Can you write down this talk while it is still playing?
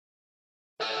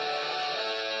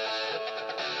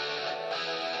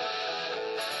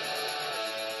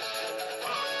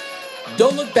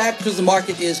Don't look back because the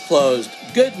market is closed.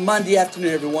 Good Monday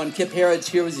afternoon, everyone. Kip Harrods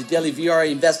here with your daily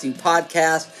VRA investing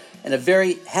podcast, and a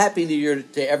very happy New Year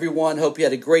to everyone. Hope you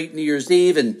had a great New Year's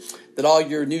Eve and that all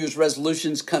your New Year's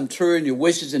resolutions come true and your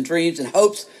wishes and dreams and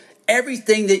hopes,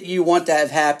 everything that you want to have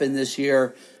happen this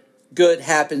year, good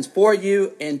happens for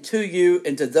you and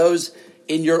to those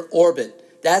in your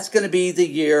orbit. That's going to be the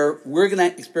year we're going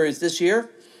to experience this year.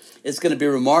 It's going to be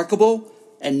remarkable.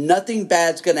 And nothing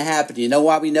bad's going to happen. You know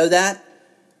why we know that?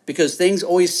 Because things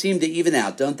always seem to even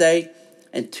out, don't they?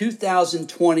 And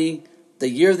 2020, the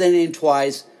year they named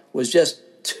twice, was just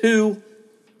too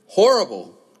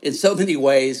horrible in so many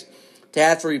ways to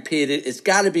have to repeat it. It's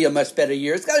got to be a much better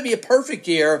year. It's got to be a perfect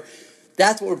year.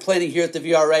 That's what we're planning here at the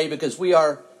VRA because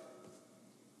we're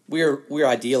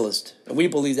idealists, and we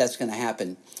believe that's going to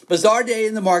happen. Bizarre day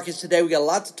in the markets today. We got a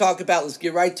lot to talk about. Let's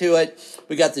get right to it.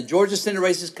 We got the Georgia Senate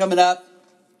races coming up.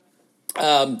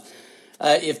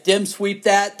 If Dems sweep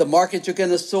that, the markets are going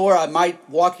to soar. I might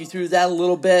walk you through that a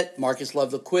little bit. Markets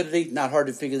love liquidity. Not hard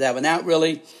to figure that one out,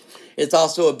 really. It's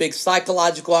also a big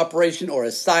psychological operation, or a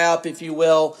psyop, if you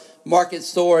will. Market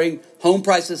soaring, home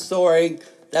prices soaring.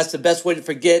 That's the best way to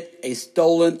forget a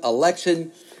stolen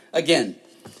election. Again,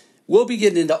 we'll be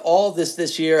getting into all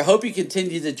this year. Hope you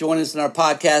continue to join us in our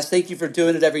podcast. Thank you for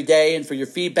doing it every day and for your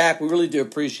feedback. We really do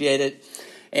appreciate it.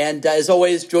 And as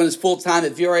always, join us full-time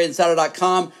at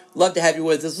VRAinsider.com. Love to have you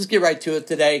with us. Let's get right to it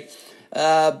today.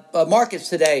 Markets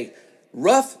today,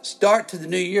 rough start to the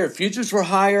new year. Futures were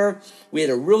higher. We had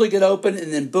a really good open,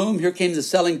 and then boom, here came the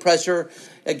selling pressure.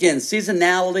 Again,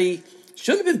 seasonality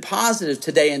should have been positive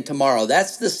today and tomorrow.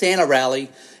 That's the Santa rally.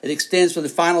 It extends for the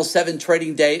final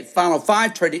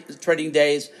five trading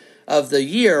days of the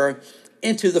year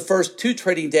into the first 2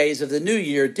 trading days of the new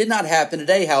year. Did not happen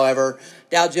today, however.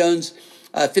 Dow Jones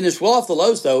finished well off the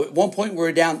lows, though. At one point, we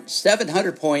were down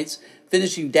 700 points,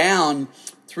 finishing down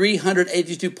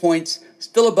 382 points,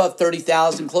 still above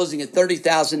 30,000, closing at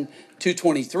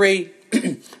 30,223.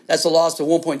 That's a loss of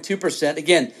 1.2%.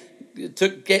 Again,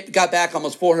 got back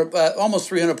almost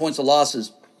 300 points of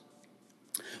losses,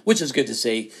 which is good to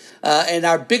see. And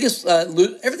our biggest,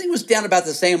 everything was down about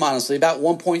the same, honestly, about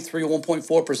 1.3,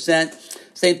 1.4%.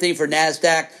 Same thing for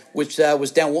NASDAQ, which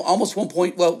was down almost we'll call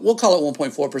it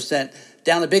 1.4%,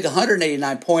 down a big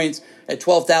 189 points at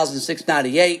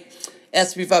 12,698.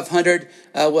 S&P 500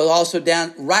 was also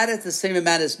down right at the same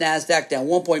amount as NASDAQ, down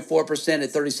 1.4%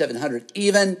 at 3,700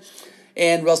 even.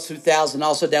 And Russell 2000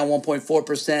 also down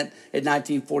 1.4% at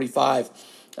 1945.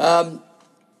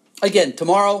 Again,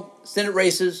 tomorrow, Senate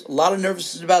races, a lot of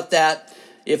nervousness about that.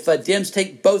 If Dems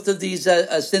take both of these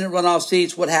Senate runoff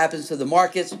seats, what happens to the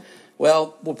markets?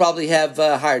 Well, we'll probably have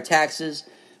higher taxes.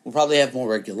 We'll probably have more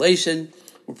regulation.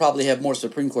 We'll probably have more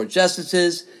Supreme Court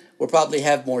justices. We'll probably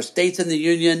have more states in the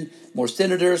union, more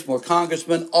senators, more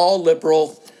congressmen, all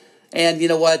liberal. And you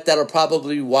know what? That'll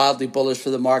probably be wildly bullish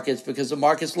for the markets because the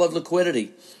markets love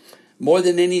liquidity. More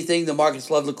than anything, the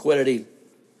markets love liquidity.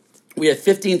 We have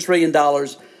 $15 trillion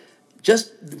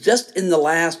just in the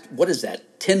last,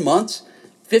 10 months?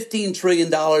 $15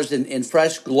 trillion in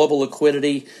fresh global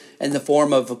liquidity in the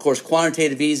form of course,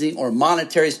 quantitative easing or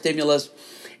monetary stimulus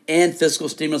and fiscal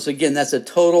stimulus. Again, that's a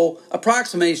total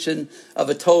approximation of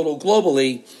a total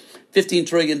globally, $15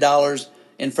 trillion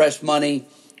in fresh money,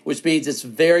 which means it's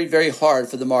very, very hard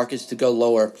for the markets to go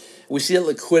lower. We see the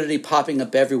liquidity popping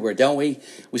up everywhere, don't we?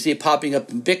 We see it popping up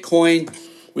in Bitcoin,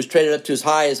 which traded up to as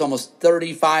high as almost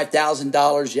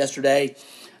 $35,000 yesterday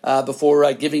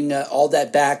before giving all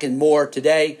that back and more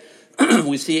today.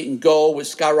 We see it in gold, which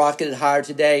skyrocketed higher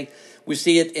today. We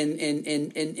see it in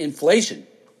inflation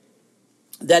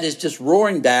that is just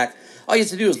roaring back. All you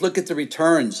have to do is look at the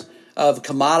returns of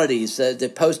commodities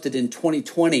that posted in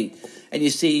 2020, and you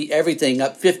see everything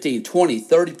up 15, 20,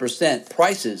 30%.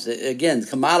 Prices, again,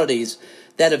 commodities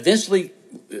that eventually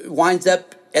winds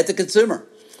up at the consumer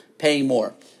paying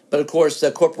more. But of course,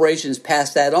 corporations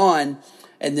pass that on,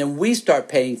 and then we start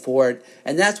paying for it,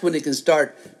 and that's when it can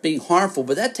start being harmful.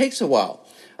 But that takes a while.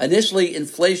 Initially,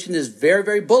 inflation is very,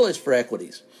 very bullish for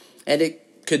equities, and it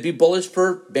could be bullish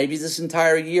for maybe this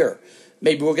entire year.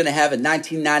 Maybe we're going to have a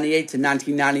 1998 to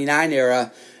 1999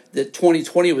 era. That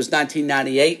 2020 was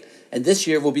 1998, and this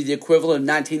year will be the equivalent of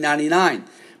 1999.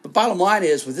 But bottom line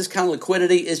is, with this kind of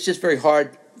liquidity, it's just very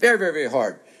hard, very, very, very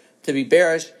hard to be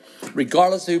bearish,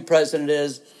 regardless of who president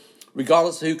is,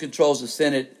 regardless of who controls the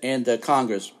Senate and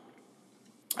Congress.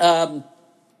 Couple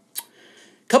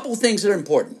of things that are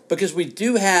important, because we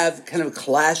do have kind of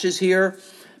clashes here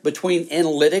between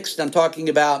analytics. I'm talking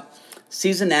about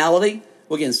seasonality.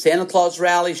 Well, again, Santa Claus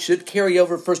rally should carry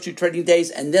over first 2 trading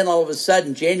days, and then all of a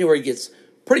sudden, January gets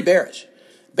pretty bearish.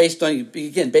 based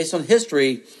on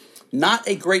history, not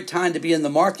a great time to be in the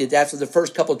market after the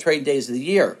first couple of trading days of the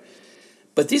year.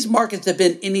 But these markets have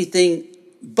been anything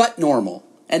but normal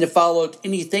and have followed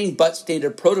anything but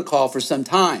standard protocol for some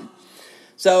time.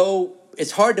 So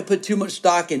it's hard to put too much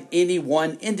stock in any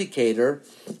one indicator,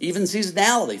 even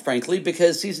seasonality, frankly,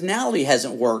 because seasonality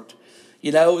hasn't worked.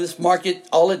 This market,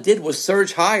 all it did was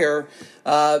surge higher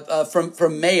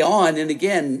from May on. And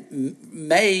again,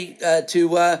 May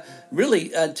to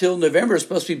really until November is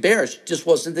supposed to be bearish. Just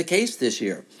wasn't the case this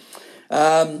year.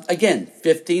 Again,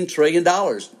 $15 trillion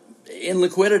in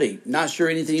liquidity. Not sure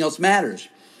anything else matters.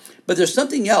 But there's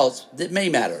something else that may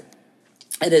matter.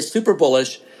 And it's super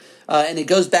bullish. And it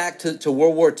goes back to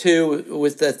World War II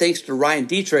with thanks to Ryan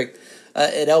Dietrich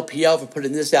at LPL for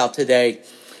putting this out today.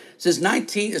 Since World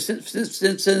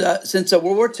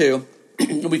War II,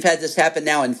 we've had this happen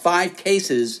now in 5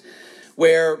 cases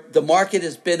where the market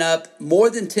has been up more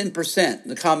than 10% in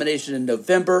the combination in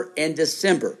November and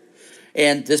December.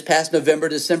 And this past November,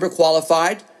 December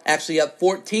qualified, actually up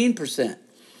 14%.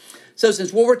 So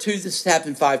since World War II, this has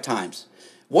happened 5 times.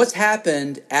 What's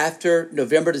happened after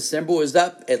November, December was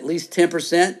up at least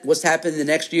 10%? What's happened the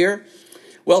next year?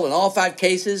 Well, in all 5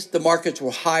 cases, the markets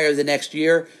were higher the next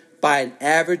year by an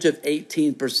average of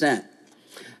 18%.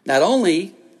 Not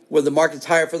only were the markets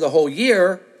higher for the whole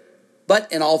year,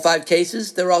 but in all 5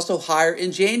 cases, they were also higher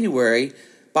in January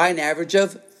by an average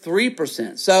of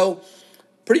 3%. So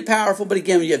pretty powerful, but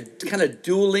again, you have kind of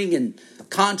dueling and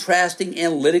contrasting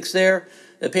analytics there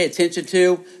to pay attention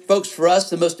to. Folks, for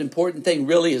us, the most important thing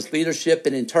really is leadership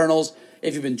and internals.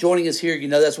 If you've been joining us here,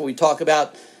 that's what we talk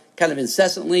about kind of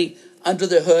incessantly. Under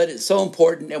the hood, it's so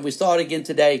important, and we saw it again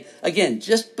today. Again,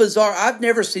 just bizarre. I've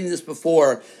never seen this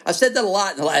before. I've said that a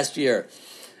lot in the last year.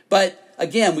 But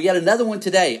again, we got another one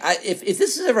today. If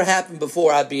this has ever happened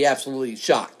before, I'd be absolutely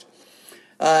shocked.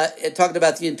 Talking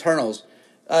about the internals.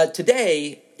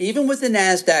 Today, even with the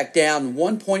NASDAQ down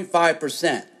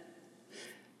 1.5%,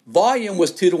 volume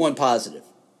was 2-to-1 positive.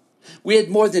 We had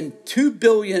more than $2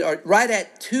 billion, or right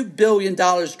at $2 billion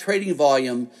trading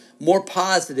volume, more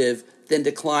positive than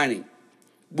declining,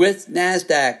 with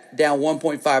NASDAQ down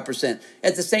 1.5%.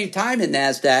 At the same time in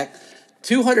NASDAQ,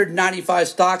 295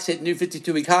 stocks hit new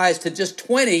 52-week highs to just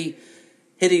 20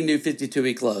 hitting new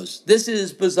 52-week lows. This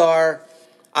is bizarre.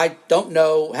 I don't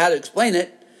know how to explain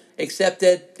it, except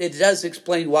that it does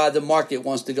explain why the market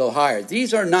wants to go higher.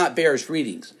 These are not bearish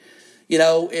readings.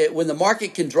 When the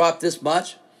market can drop this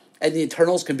much and the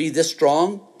internals can be this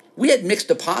strong, we had mixed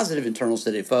to positive internals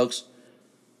today, folks.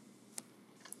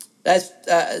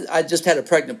 I just had a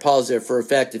pregnant pause there for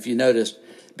effect, if you noticed,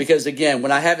 because again,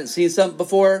 when I haven't seen something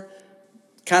before,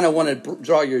 kind of want to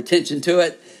draw your attention to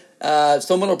it.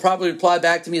 Someone will probably reply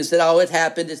back to me and say, "Oh, it's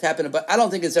happened," but I don't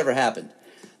think it's ever happened.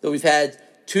 That we've had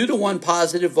 2-to-1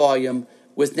 positive volume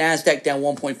with NASDAQ down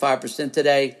 1.5%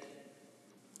 today,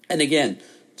 and again,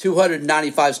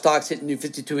 295 stocks hitting new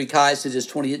 52-week highs to just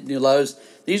 20 hitting new lows.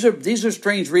 These are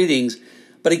strange readings,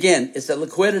 but again, it's that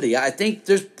liquidity. I think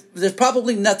there's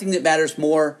probably nothing that matters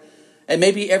more, and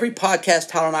maybe every podcast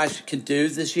Tyler and I can do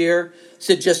this year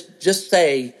should just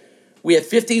say we have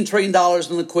 $15 trillion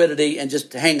in liquidity and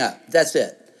just hang up. That's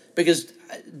it. Because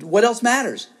what else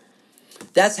matters?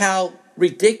 That's how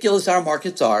ridiculous our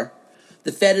markets are.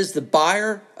 The Fed is the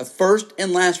buyer of first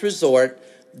and last resort.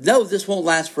 No, this won't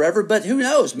last forever, but who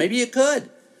knows? Maybe it could.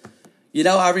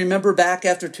 I remember back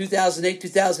after 2008,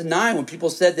 2009, when people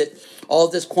said that all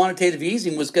of this quantitative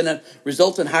easing was going to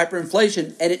result in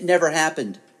hyperinflation, and it never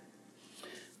happened.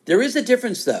 There is a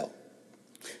difference, though.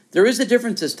 There is a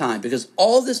difference this time because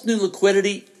all this new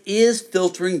liquidity is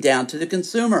filtering down to the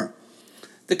consumer.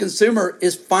 The consumer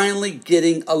is finally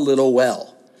getting a little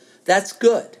well. That's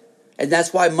good, and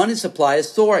that's why money supply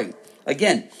is soaring.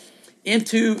 Again,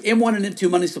 M1 and M2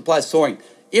 money supply is soaring.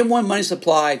 M1 money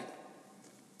supply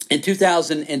in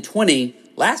 2020,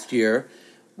 last year,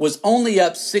 was only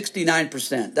up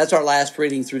 69%. That's our last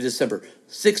reading through December,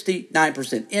 69%.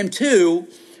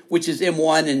 M2, which is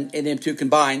M1 and M2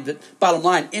 combined, but bottom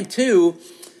line, M2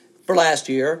 for last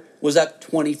year was up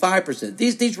 25%.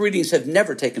 These readings have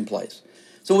never taken place.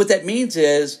 So what that means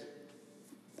is,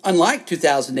 unlike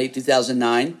 2008,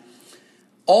 2009,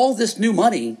 all this new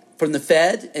money from the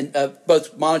Fed and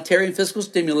both monetary and fiscal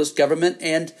stimulus, government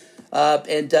and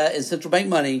central bank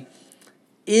money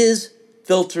is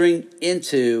filtering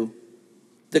into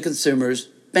the consumer's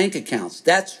bank accounts.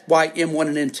 That's why M1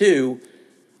 and M2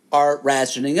 are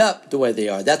rationing up the way they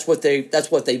are. That's what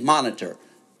they monitor.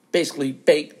 Basically,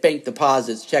 bank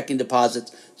deposits, checking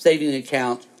deposits, saving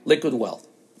accounts, liquid wealth.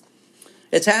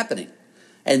 It's happening.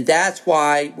 And that's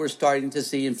why we're starting to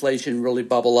see inflation really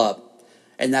bubble up.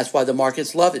 And that's why the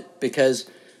markets love it, because,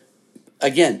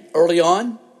 again, early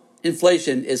on,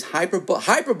 inflation is hyper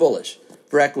bullish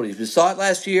for equities. We saw it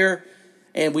last year,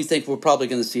 and we think we're probably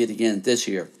going to see it again this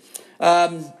year.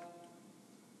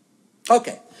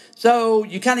 Okay, so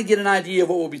you kind of get an idea of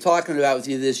what we'll be talking about with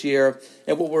you this year,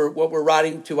 and what we're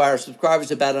writing to our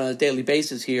subscribers about on a daily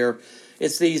basis here.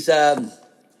 It's these kind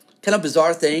of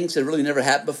bizarre things that really never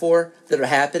happened before that are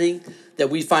happening that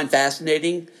we find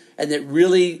fascinating and that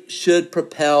really should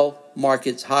propel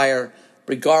markets higher,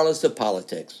 regardless of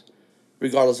politics.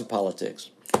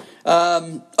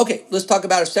 Okay, let's talk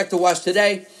about our sector watch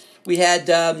today. We had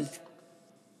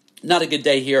not a good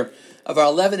day here. Of our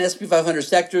 11 S&P 500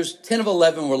 sectors, 10 of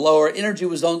 11 were lower. Energy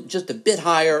was on just a bit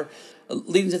higher,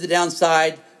 leading to the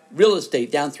downside. Real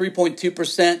estate down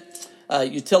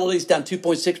 3.2%. Utilities down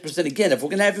 2.6%. Again, if we're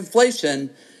going to have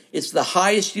inflation, it's the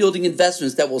highest yielding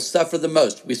investments that will suffer the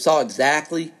most. We saw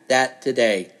exactly that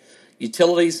today.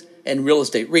 Utilities and real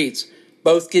estate REITs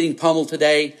both getting pummeled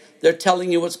today. They're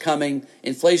telling you what's coming.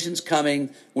 Inflation's coming.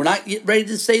 We're not ready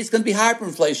to say it's going to be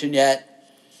hyperinflation yet,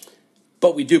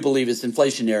 but we do believe it's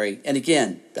inflationary. And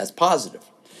again, that's positive.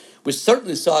 We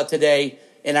certainly saw it today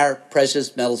in our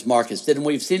precious metals markets, didn't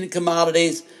we? We've seen it in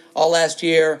commodities all last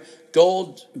year.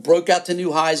 Gold broke out to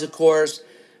new highs, of course.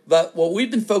 But what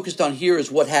we've been focused on here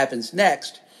is what happens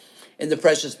next in the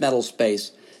precious metal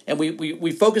space. And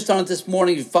we focused on it this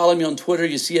morning. If you follow me on Twitter,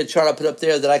 you see a chart I put up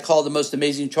there that I call the most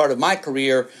amazing chart of my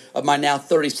career, of my now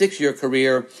 36-year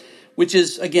career, which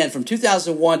is, again, from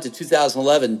 2001 to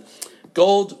 2011,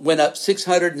 gold went up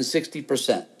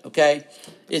 660%, okay?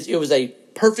 It was a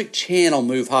perfect channel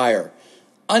move higher.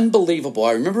 Unbelievable.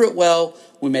 I remember it well.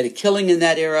 We made a killing in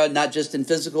that era, not just in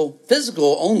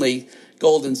physical only,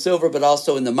 gold and silver, but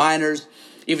also in the miners.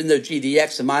 Even though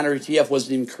GDX, the miner ETF,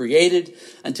 wasn't even created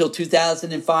until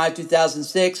 2005,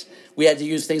 2006, we had to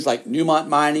use things like Newmont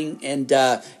Mining and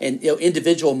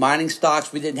individual mining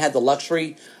stocks. We didn't have the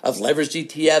luxury of leveraged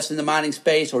ETFs in the mining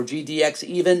space or GDX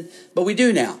even, but we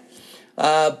do now.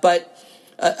 But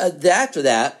after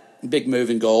that big move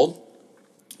in gold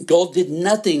did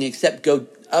nothing except go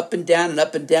up and down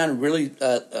and really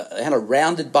had a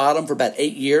rounded bottom for about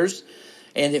 8 years.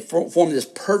 And it formed this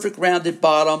perfect rounded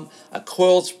bottom, a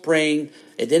coiled spring.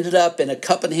 It ended up in a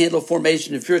cup and handle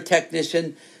formation. If you're a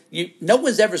technician, no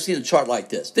one's ever seen a chart like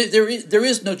this. There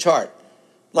is no chart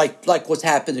like what's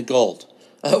happened to gold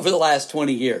over the last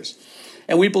 20 years.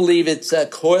 And we believe it's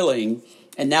coiling.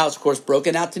 And now it's, of course,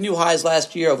 broken out to new highs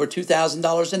last year, over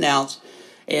 $2,000 an ounce.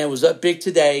 And it was up big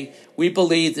today. We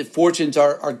believe that fortunes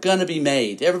are going to be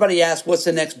made. Everybody asks, what's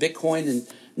the next Bitcoin and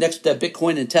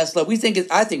Bitcoin and Tesla? I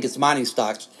think it's mining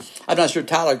stocks. I'm not sure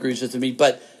Tyler agrees with me,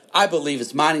 but I believe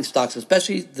it's mining stocks,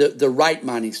 especially the right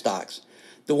mining stocks,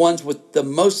 the ones with the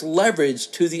most leverage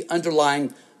to the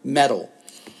underlying metal.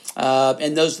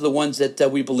 And those are the ones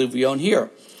that we believe we own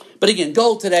here. But again,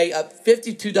 gold today up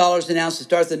 $52 an ounce to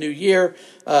start the new year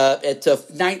at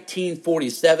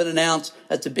 $19.47 an ounce.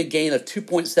 That's a big gain of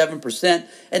 2.7%.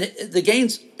 And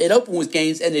it opened with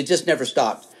gains, and it just never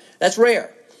stopped. That's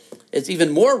rare. It's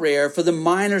even more rare for the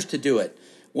miners to do it.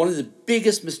 One of the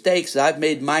biggest mistakes that I've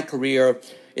made in my career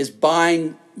is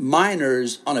buying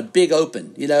miners on a big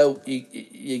open. You know,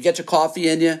 you get your coffee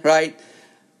in you, right?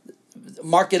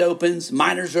 Market opens,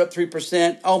 miners are up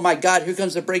 3%. Oh my God, here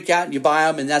comes the breakout, and you buy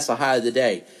them, and that's the high of the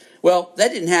day. Well,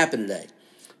 that didn't happen today.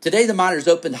 Today, the miners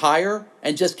opened higher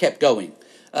and just kept going.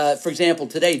 For example,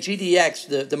 today,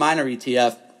 GDX, the miner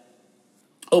ETF,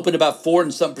 opened about 4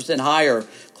 and some percent higher,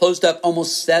 closed up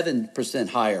almost 7%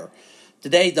 higher.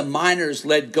 Today, the miners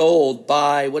led gold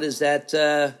by, what is that?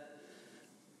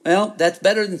 Well, that's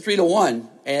better than 3-1,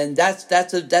 and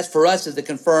that's for us as a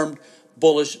confirmed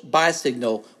bullish buy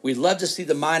signal. We'd love to see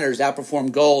the miners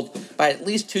outperform gold by at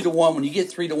least 2-1. When you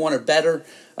get 3-1 or better,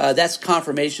 that's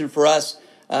confirmation for us.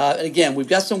 And again, we've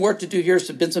got some work to do here. There's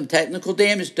been some technical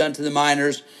damage done to the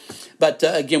miners. But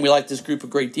again, we like this group a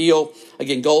great deal.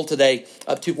 Again, gold today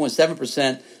up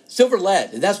 2.7%. Silver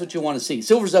led, and that's what you want to see.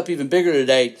 Silver's up even bigger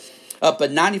today, up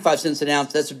at 95 cents an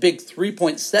ounce. That's a big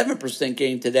 3.7%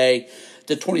 gain today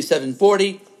to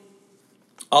 27.40.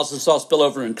 Also saw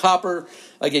spillover in copper.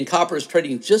 Again, copper is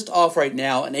trading just off right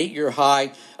now, an 8-year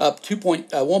high, up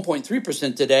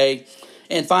 1.3% today.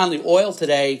 And finally, oil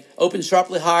today opened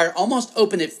sharply higher, almost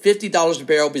opened at $50 a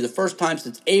barrel. Be the first time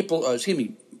since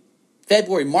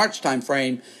February, March time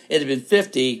frame, it had been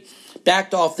 50.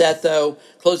 Backed off that, though,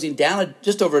 closing down at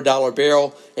just over $1 a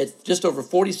barrel at just over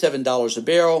 $47 a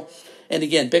barrel. And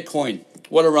again, Bitcoin,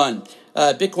 what a run.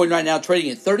 Bitcoin right now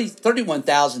trading at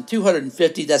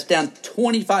 31,250. That's down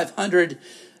 2,500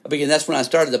 Again, that's when I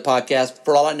started the podcast.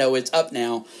 For all I know, it's up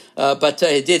now. But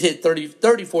it did hit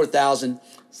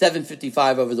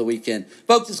 34,755 over the weekend.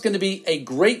 Folks, it's going to be a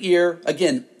great year.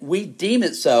 Again, we deem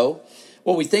it so.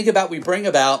 What we think about, we bring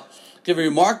about. It's going to be a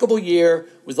remarkable year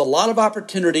with a lot of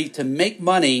opportunity to make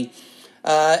money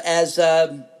as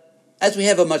we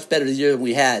have a much better year than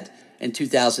we had in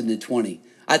 2020.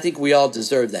 I think we all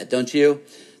deserve that, don't you?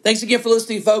 Thanks again for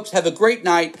listening, folks. Have a great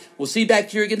night. We'll see you back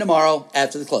here again tomorrow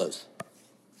after the close.